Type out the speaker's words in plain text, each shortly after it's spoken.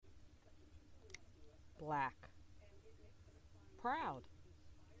Black, proud,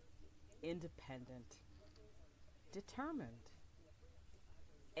 independent, determined,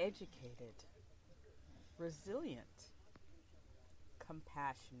 educated, resilient,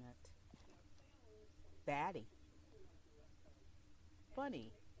 compassionate, batty,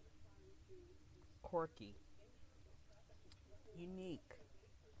 funny, quirky, unique,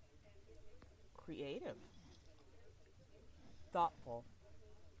 creative, thoughtful,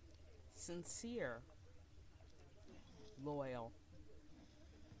 sincere, loyal,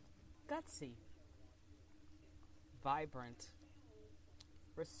 gutsy, vibrant,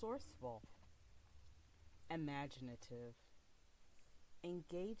 resourceful, imaginative,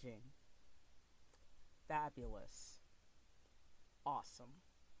 engaging, fabulous, awesome.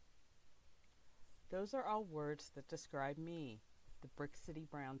 Those are all words that describe me, the Brick City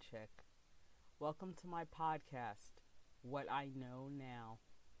Brown Chick. Welcome to my podcast, What I Know Now.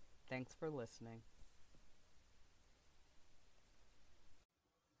 Thanks for listening.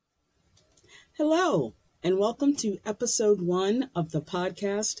 Hello, and welcome to episode 1 of the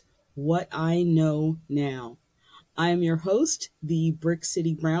podcast, What I Know Now. I am your host, the Brick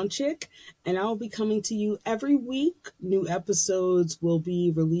City Brown Chick, and I will be coming to you every week. New episodes will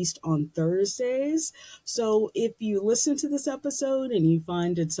be released on Thursdays. So if you listen to this episode and you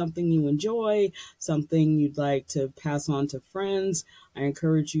find it something you enjoy, something you'd like to pass on to friends, I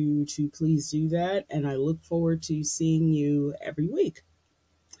encourage you to please do that, and I look forward to seeing you every week.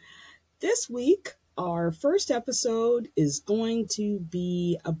 This week, our first episode is going to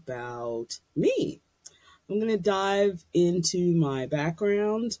be about me. I'm going to dive into my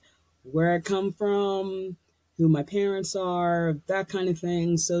background, where I come from, who my parents are, that kind of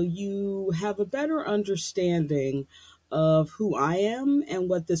thing, so you have a better understanding of who I am and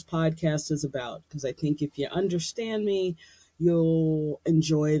what this podcast is about. Because I think if you understand me, you'll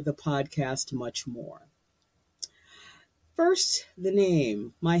enjoy the podcast much more. First, the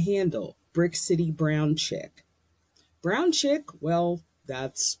name, my handle, Brick City Brown Chick. Brown Chick, well,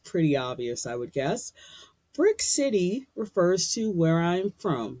 that's pretty obvious, I would guess. Brick City refers to where I'm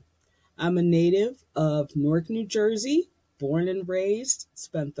from. I'm a native of Newark, New Jersey, born and raised,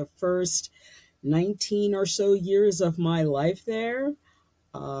 spent the first 19 or so years of my life there.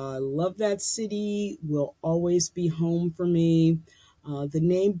 Love that city, will always be home for me. The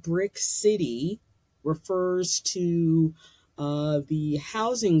name Brick City refers to the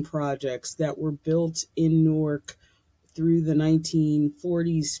housing projects that were built in Newark through the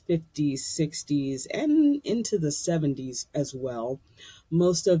 1940s, 50s, 60s, and into the 70s as well.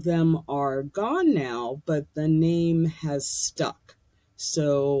 Most of them are gone now, but the name has stuck.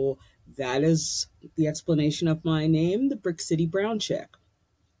 So that is the explanation of my name, the Brick City Brown Chick.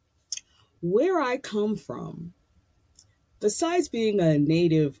 Where I come from, besides being a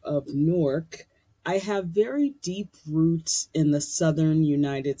native of Newark, I have very deep roots in the southern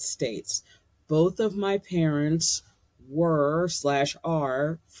United States. Both of my parents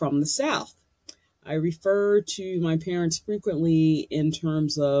were/are from the South. I refer to my parents frequently in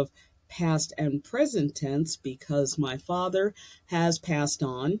terms of past and present tense because my father has passed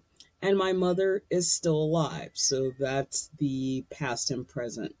on and my mother is still alive. So that's the past and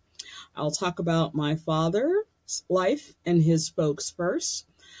present. I'll talk about my father's life and his folks first.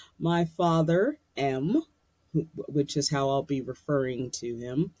 My father, M, which is how I'll be referring to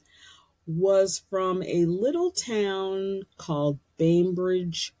him, was from a little town called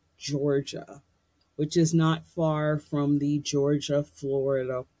Bainbridge, Georgia, which is not far from the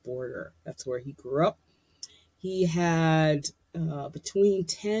Georgia-Florida border. That's where he grew up. He had between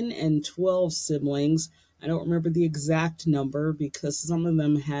 10 and 12 siblings. I don't remember the exact number because some of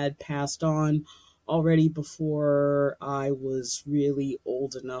them had passed on already before I was really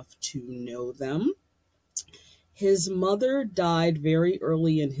old enough to know them. His mother died very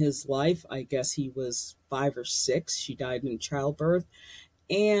early in his life. I guess he was 5 or 6. She died in childbirth.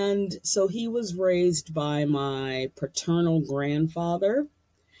 And so he was raised by my paternal grandfather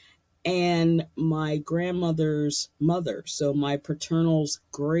and my grandmother's mother. So my paternal's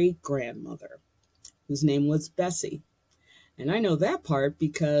great-grandmother, whose name was Bessie. And I know that part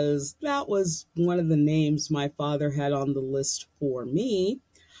because that was one of the names my father had on the list for me.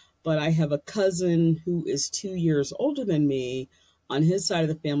 But I have a cousin who is 2 years older than me on his side of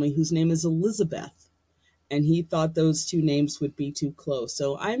the family whose name is Elizabeth. And he thought those two names would be too close.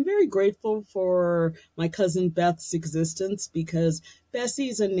 So I'm very grateful for my cousin Beth's existence because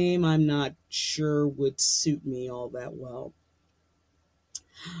Bessie's a name I'm not sure would suit me all that well.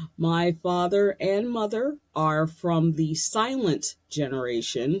 My father and mother are from the silent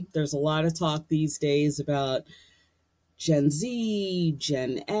generation. There's a lot of talk these days about Gen Z,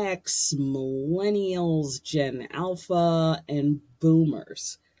 Gen X, Millennials, Gen Alpha, and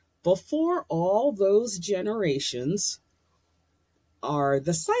Boomers. Before all those generations are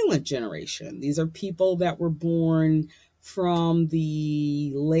the silent generation. These are people that were born from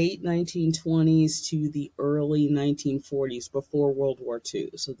the late 1920s to the early 1940s, before World War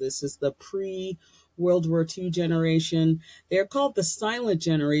II. So this is the pre-World War II generation. They're called the silent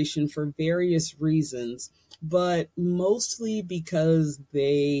generation for various reasons, but mostly because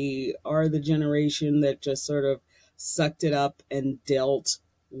they are the generation that just sort of sucked it up and dealt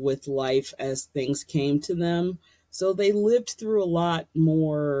with life as things came to them. So they lived through a lot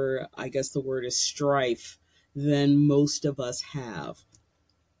more, I guess the word is strife, than most of us have.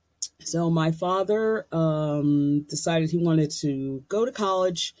 So my father decided he wanted to go to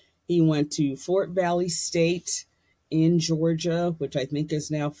college. He went to Fort Valley State in Georgia, which I think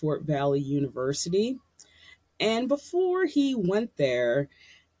is now Fort Valley University. And before he went there,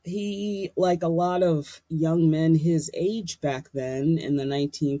 he, like a lot of young men his age back then in the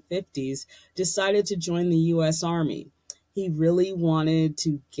 1950s, decided to join the U.S. Army. He really wanted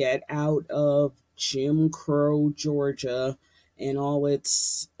to get out of Jim Crow Georgia and all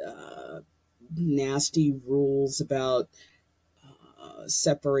its nasty rules about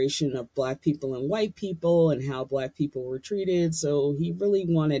separation of Black people and white people and how Black people were treated. So he really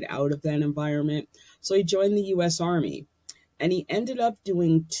wanted out of that environment. So he joined the U.S. Army. And he ended up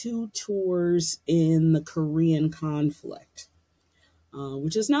doing 2 tours in the Korean conflict,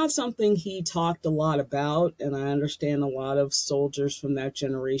 which is not something he talked a lot about. And I understand a lot of soldiers from that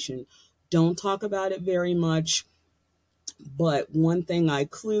generation don't talk about it very much. But one thing I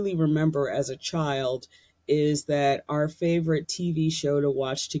clearly remember as a child is that our favorite TV show to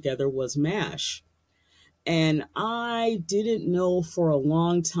watch together was MASH. And I didn't know for a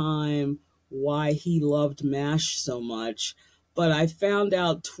long time why he loved MASH so much. But I found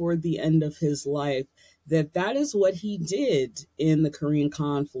out toward the end of his life that that is what he did in the Korean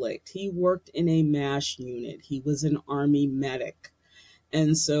conflict. He worked in a MASH unit. He was an Army medic.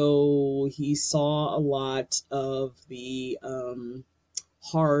 And so he saw a lot of the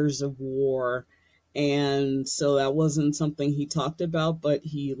horrors of war. And so that wasn't something he talked about, but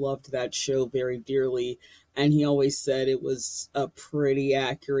he loved that show very dearly. And he always said it was a pretty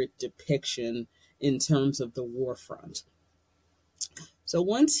accurate depiction in terms of the war front. So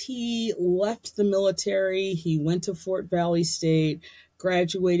once he left the military, he went to Fort Valley State,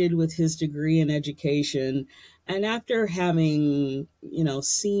 graduated with his degree in education, and after having,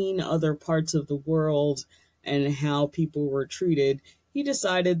 seen other parts of the world and how people were treated, he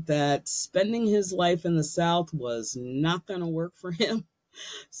decided that spending his life in the South was not going to work for him.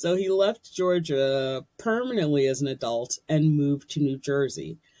 So he left Georgia permanently as an adult and moved to New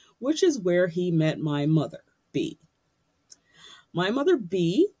Jersey, which is where he met my mother, Bee. My mother,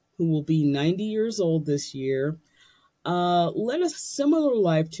 Bee, who will be 90 years old this year, led a similar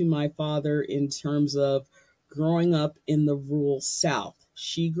life to my father in terms of growing up in the rural South.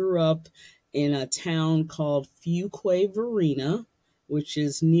 She grew up in a town called Fuquay-Varina, which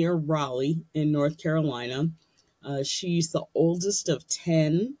is near Raleigh in North Carolina. She's the oldest of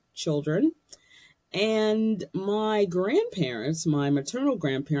 10 children. And my grandparents, my maternal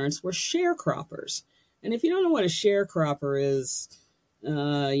grandparents, were sharecroppers. And if you don't know what a sharecropper is,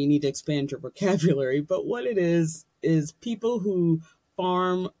 you need to expand your vocabulary. But what it is people who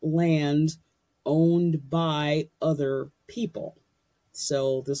farm land owned by other people.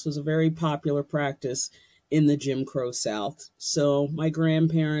 So this was a very popular practice in the Jim Crow South. So my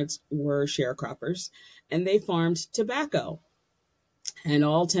grandparents were sharecroppers, and they farmed tobacco. And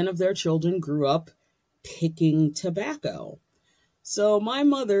all 10 of their children grew up picking tobacco. So my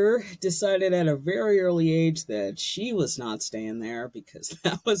mother decided at a very early age that she was not staying there because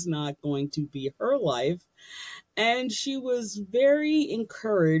that was not going to be her life. And she was very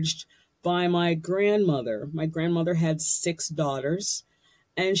encouraged by my grandmother. My grandmother had 6 daughters,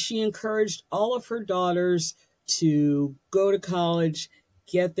 and she encouraged all of her daughters to go to college,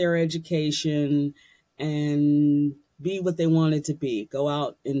 get their education, and be what they wanted to be, go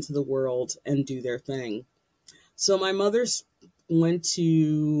out into the world and do their thing. So my mother went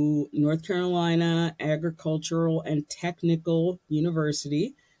to North Carolina Agricultural and Technical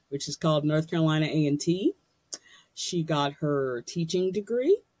University, which is called North Carolina A&T. She got her teaching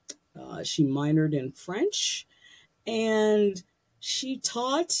degree. She minored in French, and she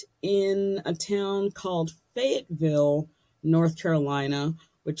taught in a town called Fayetteville, North Carolina,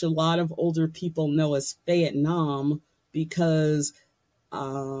 which a lot of older people know as Vietnam because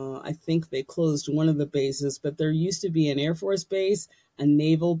I think they closed one of the bases, but there used to be an Air Force base, a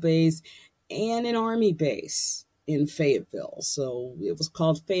naval base, and an Army base in Fayetteville. So it was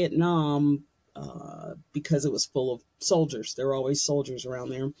called Vietnam because it was full of soldiers. There were always soldiers around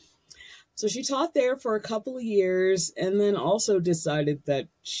there. So she taught there for a couple of years and then also decided that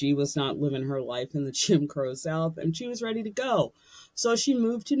she was not living her life in the Jim Crow South and she was ready to go. So she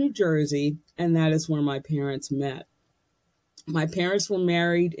moved to New Jersey, and that is where my parents met. My parents were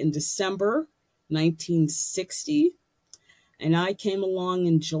married in December 1960, and I came along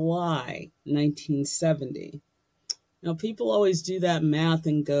in July 1970. Now, people always do that math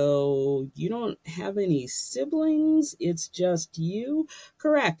and go, you don't have any siblings? It's just you?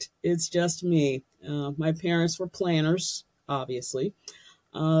 Correct. It's just me. My parents were planners, obviously.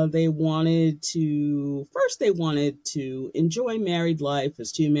 They wanted to enjoy married life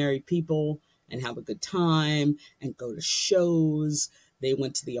as two married people and have a good time and go to shows. They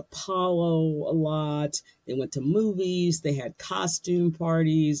went to the Apollo a lot. They went to movies. They had costume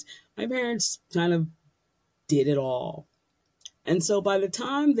parties. My parents kind of did it all. And so by the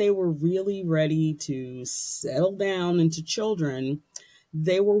time they were really ready to settle down into children,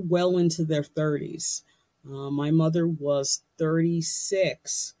 they were well into their 30s. My mother was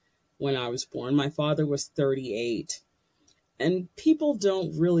 36 when I was born. My father was 38. And people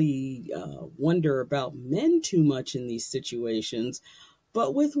don't really wonder about men too much in these situations.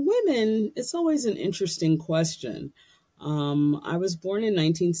 But with women, it's always an interesting question. I was born in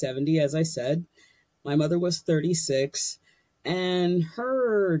 1970, as I said. My mother was 36. And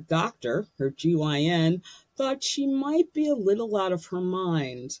her doctor, her GYN, thought she might be a little out of her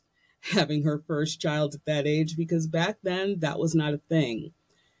mind having her first child at that age, because back then that was not a thing.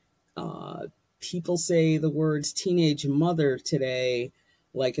 People say the words teenage mother today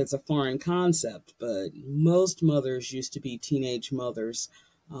like it's a foreign concept, but most mothers used to be teenage mothers.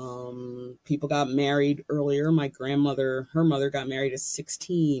 People got married earlier. My grandmother, her mother got married at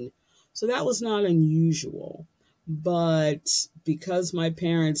 16. So that was not unusual. But because my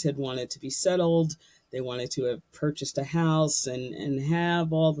parents had wanted to be settled, they wanted to have purchased a house and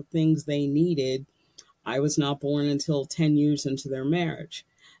have all the things they needed, I was not born until 10 years into their marriage.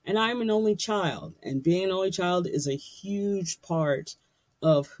 And I'm an only child, and being an only child is a huge part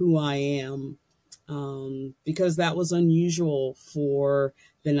of who I am, because that was unusual for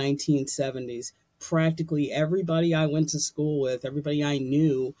the 1970s. Practically everybody I went to school with, everybody I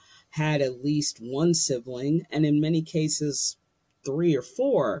knew, had at least one sibling, and in many cases, 3 or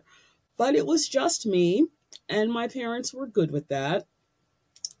 4. But it was just me, and my parents were good with that.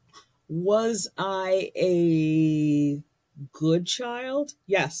 Was I a good child?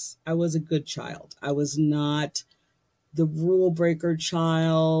 Yes, I was a good child. I was not the rule breaker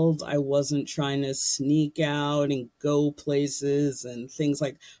child. I wasn't trying to sneak out and go places and things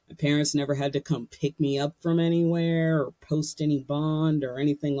like my parents never had to come pick me up from anywhere or post any bond or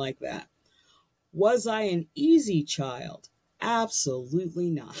anything like that. Was I an easy child? Absolutely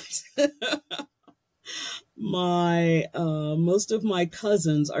not. Most of my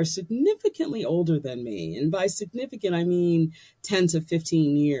cousins are significantly older than me. And by significant, I mean 10 to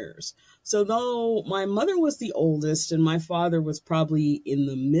 15 years. So though my mother was the oldest and my father was probably in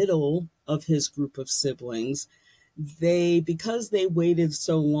the middle of his group of siblings, because they waited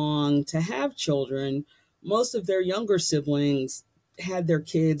so long to have children, most of their younger siblings had their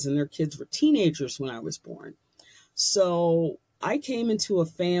kids, and their kids were teenagers when I was born. So I came into a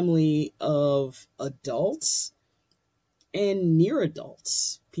family of adults and near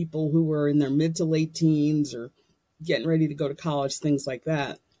adults, people who were in their mid to late teens or getting ready to go to college, things like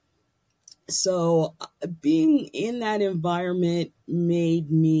that. So being in that environment made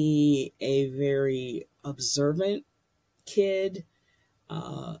me a very observant kid,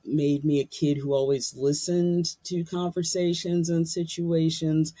 made me a kid who always listened to conversations and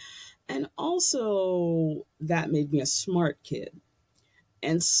situations. And also that made me a smart kid.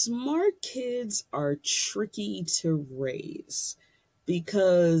 And smart kids are tricky to raise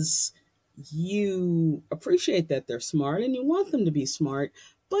because you appreciate that they're smart and you want them to be smart,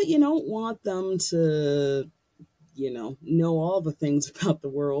 but you don't want them to, know all the things about the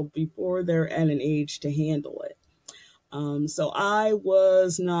world before they're at an age to handle it. So I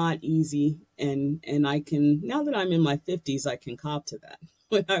was not easy, and I can, now that I'm in my 50s, I can cop to that.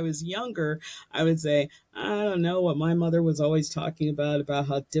 When I was younger, I would say, I don't know what my mother was always talking about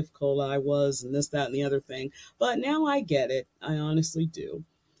how difficult I was and this, that, and the other thing. But now I get it. I honestly do.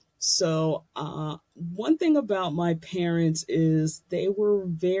 So one thing about my parents is they were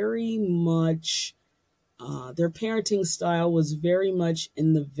very much, their parenting style was very much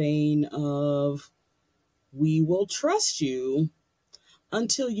in the vein of, we will trust you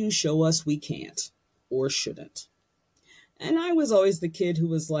until you show us we can't or shouldn't. And I was always the kid who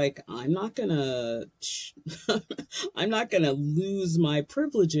was like, I'm not gonna, I'm not gonna lose my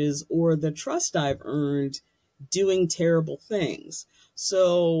privileges or the trust I've earned doing terrible things.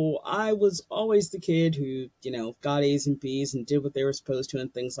 So I was always the kid who, got A's and B's and did what they were supposed to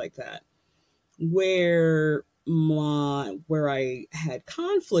and things like that. Where I had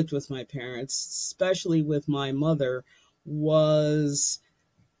conflict with my parents, especially with my mother, was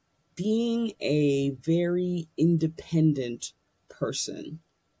being a very independent person.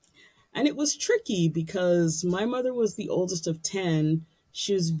 And it was tricky because my mother was the oldest of 10.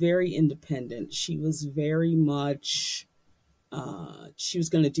 She was very independent. She was very much, she was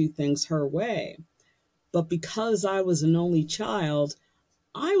going to do things her way. But because I was an only child,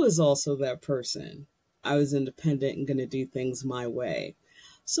 I was also that person. I was independent and going to do things my way.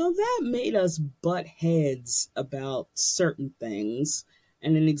 So that made us butt heads about certain things.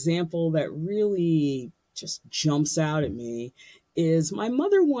 And an example that really just jumps out at me is my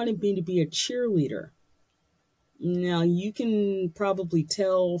mother wanted me to be a cheerleader. Now, you can probably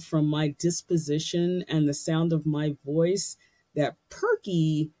tell from my disposition and the sound of my voice that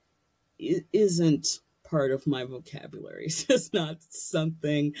perky isn't part of my vocabulary. It's just not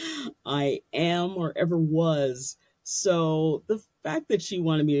something I am or ever was. So the fact that she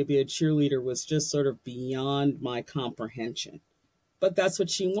wanted me to be a cheerleader was just sort of beyond my comprehension. But that's what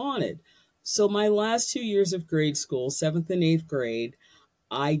she wanted. So my last 2 years of grade school, seventh and eighth grade,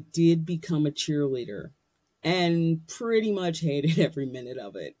 I did become a cheerleader and pretty much hated every minute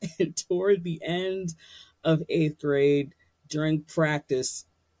of it. And toward the end of eighth grade, during practice,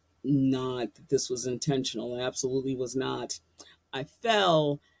 not that this was intentional, it absolutely was not, I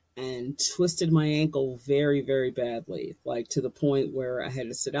fell and twisted my ankle very, very badly, like to the point where I had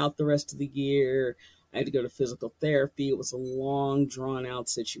to sit out the rest of the year. I had to go to physical therapy. It was a long, drawn out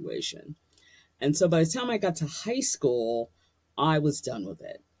situation. And so by the time I got to high school, I was done with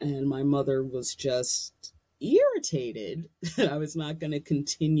it. And my mother was just irritated that I was not going to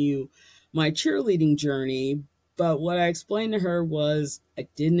continue my cheerleading journey. But what I explained to her was I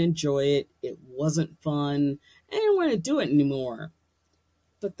didn't enjoy it. It wasn't fun. I didn't want to do it anymore.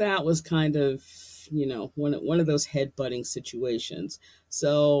 But that was kind of, one of those head-butting situations.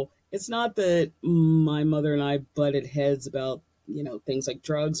 So it's not that my mother and I butted heads about, things like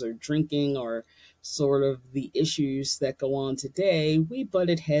drugs or drinking or sort of the issues that go on today. We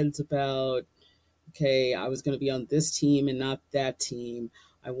butted heads about, okay, I was going to be on this team and not that team.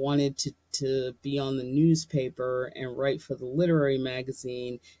 I wanted to be on the newspaper and write for the literary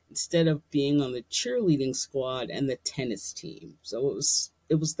magazine instead of being on the cheerleading squad and the tennis team. So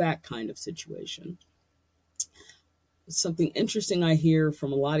it was that kind of situation. Something interesting I hear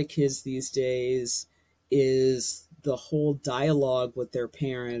from a lot of kids these days is the whole dialogue with their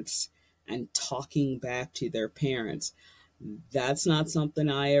parents and talking back to their parents. That's not something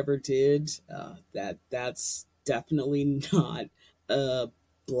I ever did. That's definitely not a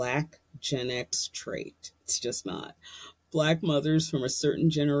Black Gen X trait. It's just not. Black mothers from a certain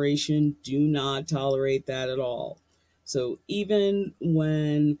generation do not tolerate that at all. So even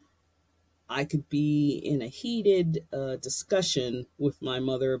when I could be in a heated discussion with my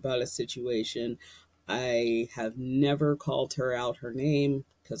mother about a situation, I have never called her out her name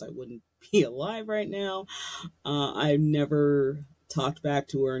because I wouldn't be alive right now. I've never talked back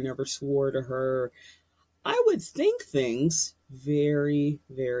to her, never swore to her. I would think things very,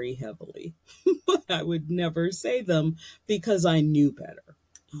 very heavily, but I would never say them because I knew better.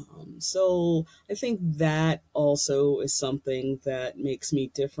 So I think that also is something that makes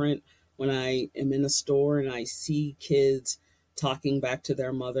me different when I am in a store and I see kids talking back to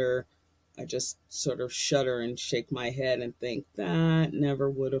their mother. I just sort of shudder and shake my head and think that never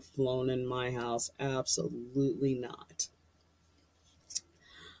would have flown in my house. Absolutely not.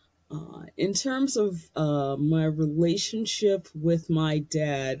 In terms of my relationship with my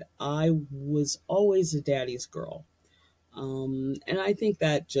dad, I was always a daddy's girl. And I think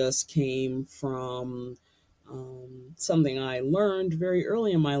that just came from something I learned very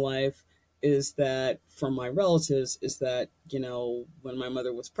early in my life is that from my relatives is that, when my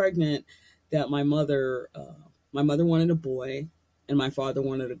mother was pregnant, that my mother wanted a boy and my father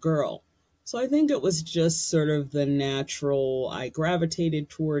wanted a girl. So I think it was just sort of the natural, I gravitated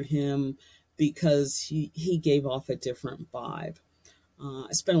toward him because he gave off a different vibe.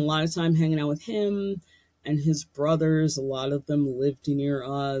 I spent a lot of time hanging out with him and his brothers. A lot of them lived near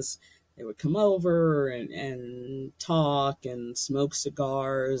us. They would come over and talk and smoke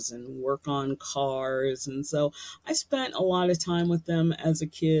cigars and work on cars. And so I spent a lot of time with them as a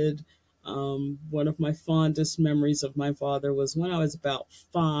kid. One of my fondest memories of my father was when I was about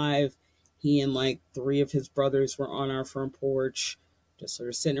 5. He and like three of his brothers were on our front porch, just sort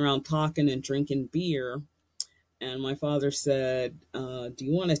of sitting around talking and drinking beer. And my father said, do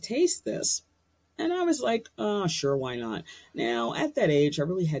you want to taste this? And I was like, oh, sure, why not? Now, at that age, I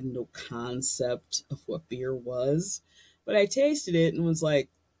really had no concept of what beer was, but I tasted it and was like,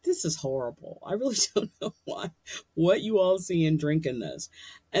 this is horrible. I really don't know what you all see in drinking this.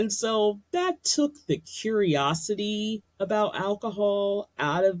 And so that took the curiosity about alcohol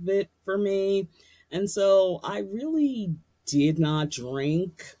out of it for me. And so I really did not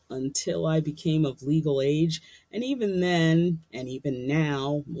drink until I became of legal age. And even then, and even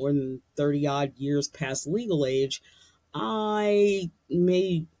now, more than 30 odd years past legal age, I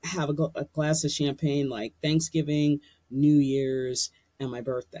may have a glass of champagne like Thanksgiving, New Year's, and my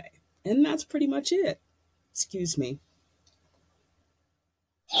birthday. And that's pretty much it. Excuse me.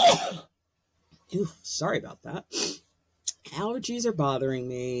 Ooh, sorry about that. Allergies are bothering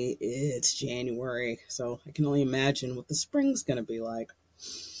me. It's January, so I can only imagine what the spring's going to be like.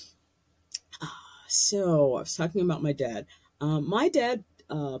 So, I was talking about my dad. My dad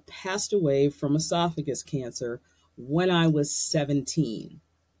passed away from esophagus cancer when I was 17.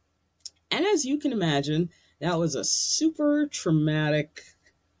 And as you can imagine, that was a super traumatic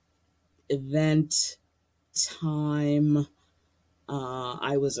event, time.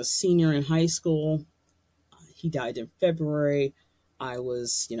 I was a senior in high school. He died in February. I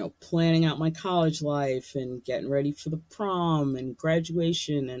was, planning out my college life and getting ready for the prom and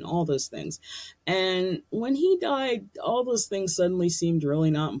graduation and all those things. And when he died, all those things suddenly seemed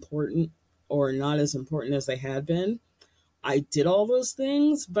really not important, or not as important as they had been. I did all those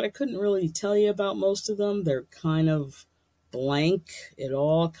things, but I couldn't really tell you about most of them. They're kind of blank. It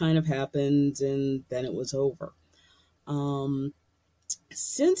all kind of happened and then it was over.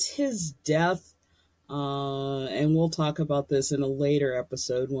 Since his death, and we'll talk about this in a later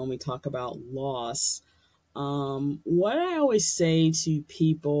episode when we talk about loss. What I always say to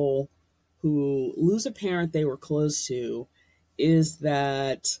people who lose a parent they were close to is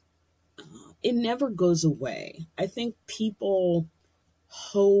that it never goes away. I think people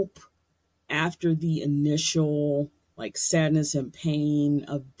hope after the initial sadness and pain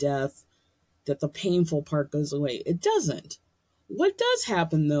of death that the painful part goes away. It doesn't. What does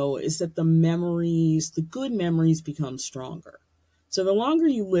happen, though, is that the good memories become stronger. So the longer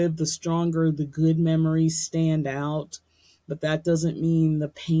you live, the stronger the good memories stand out. But that doesn't mean the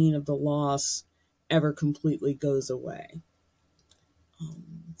pain of the loss ever completely goes away.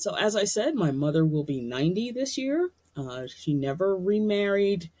 So as I said, my mother will be 90 this year. She never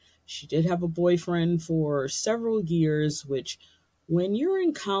remarried. She did have a boyfriend for several years, which when you're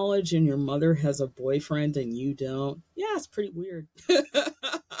in college and your mother has a boyfriend and you don't, yeah, it's pretty weird.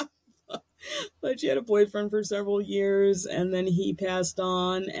 But she had a boyfriend for several years and then he passed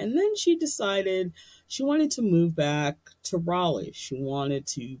on. And then she decided she wanted to move back to Raleigh. She wanted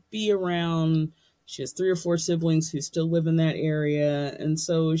to be around. She has 3 or 4 siblings who still live in that area. And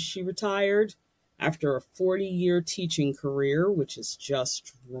so she retired after a 40-year teaching career, which is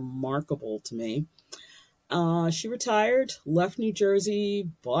just remarkable to me. She retired, left New Jersey,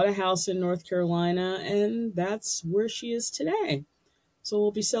 bought a house in North Carolina, and that's where she is today. So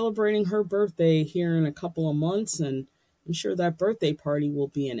we'll be celebrating her birthday here in a couple of months, and I'm sure that birthday party will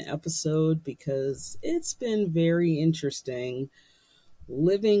be an episode because it's been very interesting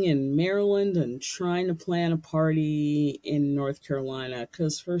living in Maryland and trying to plan a party in North Carolina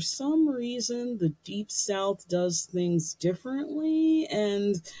because for some reason the Deep South does things differently,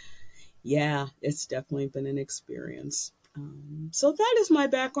 and yeah, it's definitely been an experience. So that is my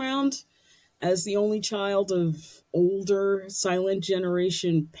background as the only child of older silent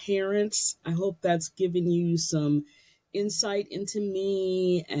generation parents. I hope that's given you some insight into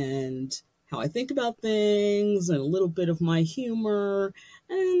me and how I think about things and a little bit of my humor.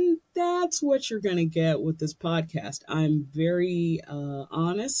 And that's what you're going to get with this podcast. I'm very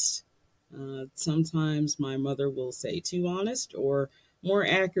honest. Sometimes my mother will say too honest, or more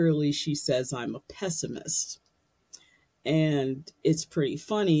accurately, she says I'm a pessimist. And it's pretty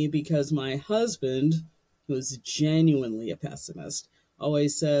funny because my husband, who's genuinely a pessimist,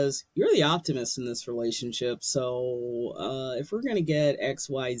 always says, you're the optimist in this relationship. So if we're going to get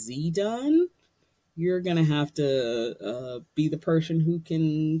XYZ done, you're going to have to be the person who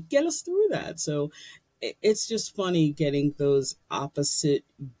can get us through that. So it's just funny getting those opposite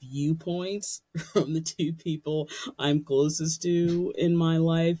viewpoints from the 2 people I'm closest to in my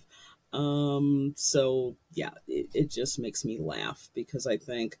life. So yeah, it just makes me laugh because I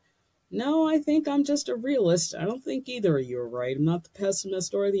think I'm just a realist. I don't think either of you are right. I'm not the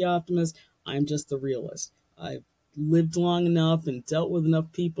pessimist or the optimist. I'm just the realist. I've lived long enough and dealt with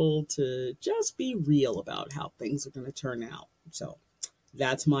enough people to just be real about how things are going to turn out. So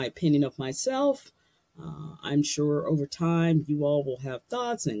that's my opinion of myself. I'm sure over time you all will have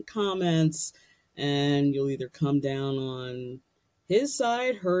thoughts and comments, and you'll either come down on his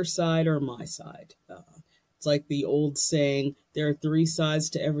side, her side, or my side. It's like the old saying, there are three sides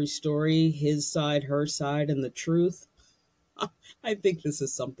to every story: his side, her side, and the truth. I think this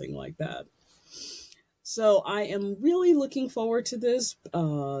is something like that. So I am really looking forward to this.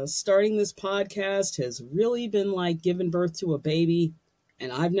 Starting this podcast has really been like giving birth to a baby.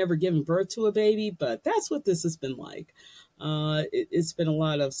 And I've never given birth to a baby, but that's what this has been like. It's been a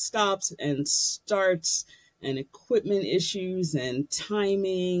lot of stops and starts and equipment issues and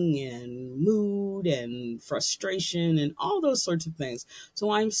timing and mood and frustration and all those sorts of things.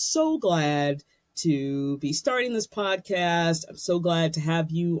 So I'm so glad to be starting this podcast. I'm so glad to have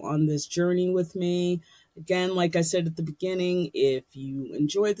you on this journey with me. Again, like I said at the beginning, if you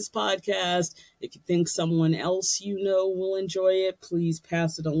enjoy this podcast, if you think someone else you know will enjoy it, please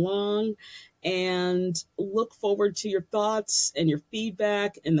pass it along, and look forward to your thoughts and your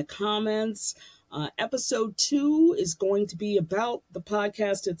feedback in the comments. Episode 2 is going to be about the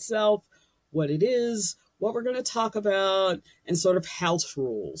podcast itself, what it is, what we're going to talk about, and sort of house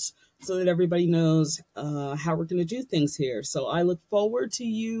rules, so that everybody knows how we're going to do things here. So I look forward to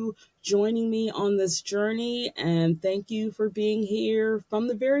you joining me on this journey, and thank you for being here from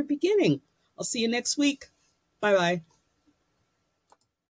the very beginning. I'll see you next week. Bye-bye.